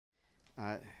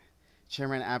uh,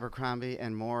 Chairman Abercrombie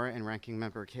and Moore and Ranking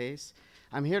Member Case.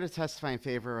 I'm here to testify in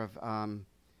favor of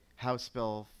House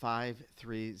Bill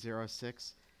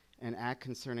 5306, an act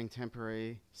concerning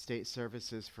temporary state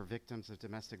services for victims of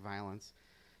domestic violence.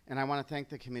 And I want to thank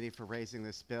the committee for raising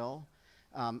this bill.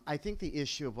 I think the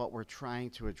issue of what we're trying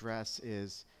to address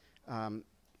is,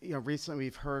 recently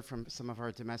we've heard from some of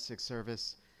our domestic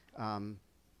service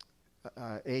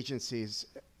agencies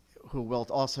who will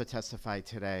also testify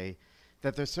today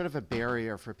that there's sort of a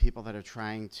barrier for people that are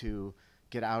trying to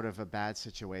get out of a bad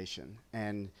situation.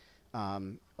 And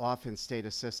often state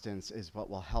assistance is what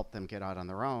will help them get out on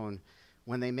their own.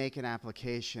 When they make an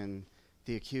application,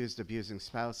 the accused abusing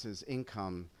spouse's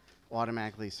income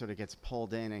automatically sort of gets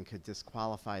pulled in and could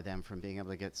disqualify them from being able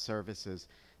to get services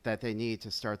that they need to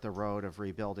start the road of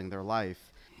rebuilding their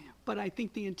life. But I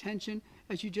think the intention,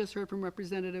 as you just heard from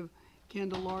Representative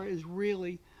Candelora, is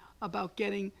really about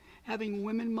having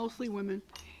women, mostly women,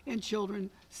 and children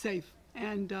safe,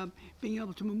 and being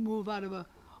able to move out of a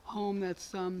home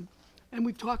that's, and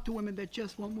we've talked to women that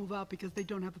just won't move out because they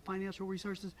don't have the financial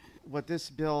resources. What this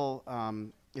bill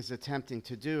is attempting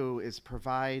to do is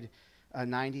provide a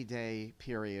 90-day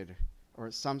period or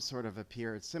some sort of a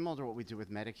period similar to what we do with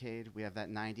Medicaid. We have that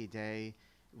 90-day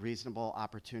reasonable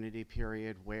opportunity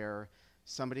period where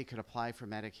somebody could apply for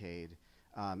Medicaid.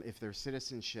 If their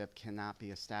citizenship cannot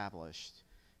be established,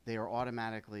 they are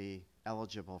automatically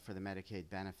eligible for the Medicaid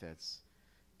benefits.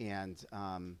 And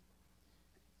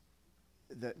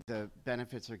the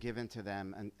benefits are given to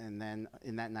them, and then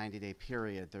in that 90-day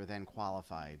period, they're then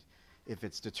qualified. If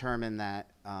it's determined that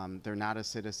they're not a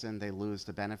citizen, they lose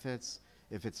the benefits.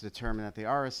 If it's determined that they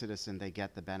are a citizen, they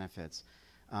get the benefits.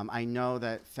 I know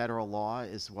that federal law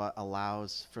is what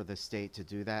allows for the state to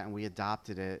do that, and we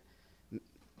adopted it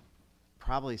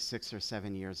probably 6 or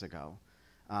 7 years ago.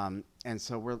 And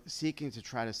so we're seeking to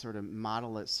try to sort of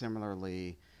model it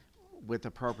similarly with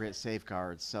appropriate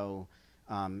safeguards. So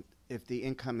if the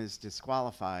income is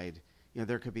disqualified,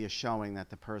 there could be a showing that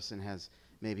the person has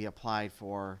maybe applied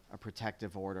for a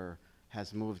protective order,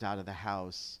 has moved out of the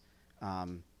house,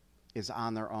 is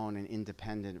on their own and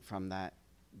independent from that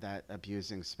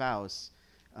abusing spouse,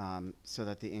 so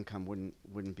that the income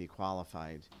wouldn't be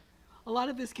qualified. A lot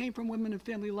of this came from Women and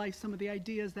Family Life, some of the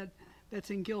ideas that's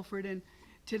in Guilford. And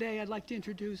today I'd like to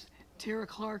introduce Tara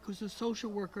Clark, who's a social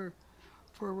worker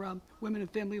for Women and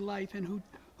Family Life and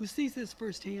who sees this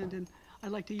firsthand. And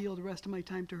I'd like to yield the rest of my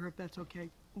time to her, if that's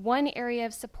okay. One area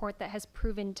of support that has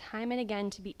proven time and again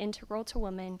to be integral to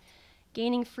women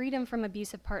gaining freedom from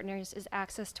abusive partners is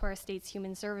access to our state's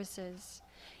human services.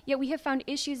 Yet we have found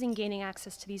issues in gaining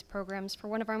access to these programs for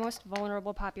one of our most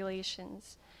vulnerable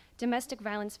populations, domestic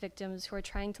violence victims who are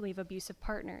trying to leave abusive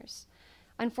partners.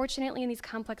 Unfortunately, in these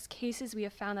complex cases, we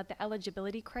have found that the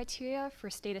eligibility criteria for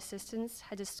state assistance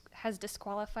has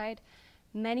disqualified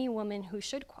many women who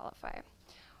should qualify.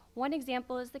 One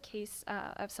example is the case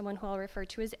of someone who I'll refer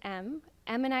to as M.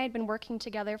 M and I had been working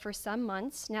together for some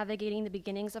months, navigating the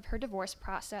beginnings of her divorce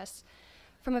process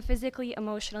from a physically,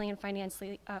 emotionally, and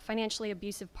financially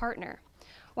abusive partner.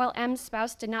 While M's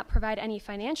spouse did not provide any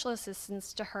financial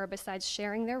assistance to her besides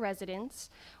sharing their residence,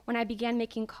 when I began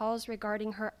making calls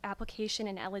regarding her application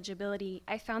and eligibility,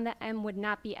 I found that M would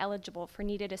not be eligible for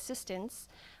needed assistance,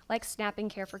 like SNAP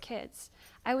and Care for Kids.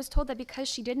 I was told that because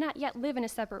she did not yet live in a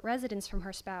separate residence from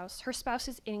her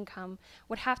spouse's income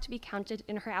would have to be counted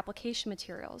in her application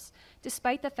materials,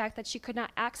 despite the fact that she could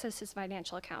not access his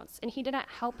financial accounts, and he did not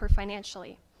help her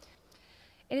financially.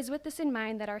 It is with this in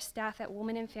mind that our staff at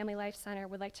Women and Family Life Center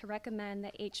would like to recommend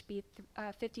that HB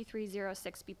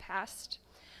 5306 be passed.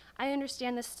 I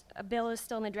understand this bill is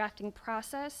still in the drafting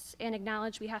process and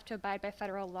acknowledge we have to abide by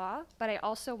federal law, but I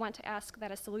also want to ask that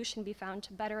a solution be found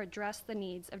to better address the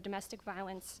needs of domestic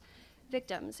violence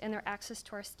victims and their access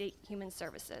to our state human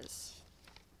services.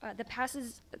 The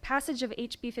passage of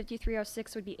HB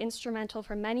 5306 would be instrumental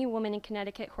for many women in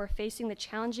Connecticut who are facing the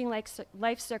challenging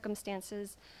life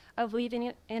circumstances of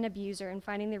leaving an abuser and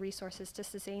finding the resources to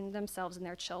sustain themselves and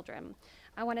their children.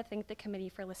 I want to thank the committee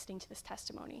for listening to this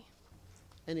testimony.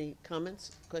 Any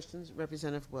comments, questions?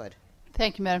 Representative Wood.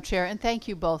 Thank you, Madam Chair, and thank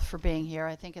you both for being here.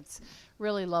 I think it's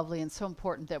really lovely and so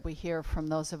important that we hear from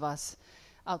those of us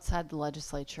outside the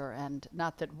legislature, and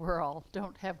not that we're all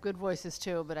don't have good voices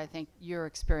too, but I think your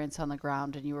experience on the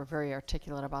ground, and you were very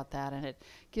articulate about that, and it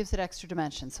gives it extra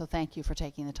dimension. So thank you for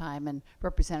taking the time, and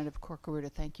Representative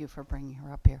Kokoruda, thank you for bringing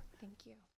her up here.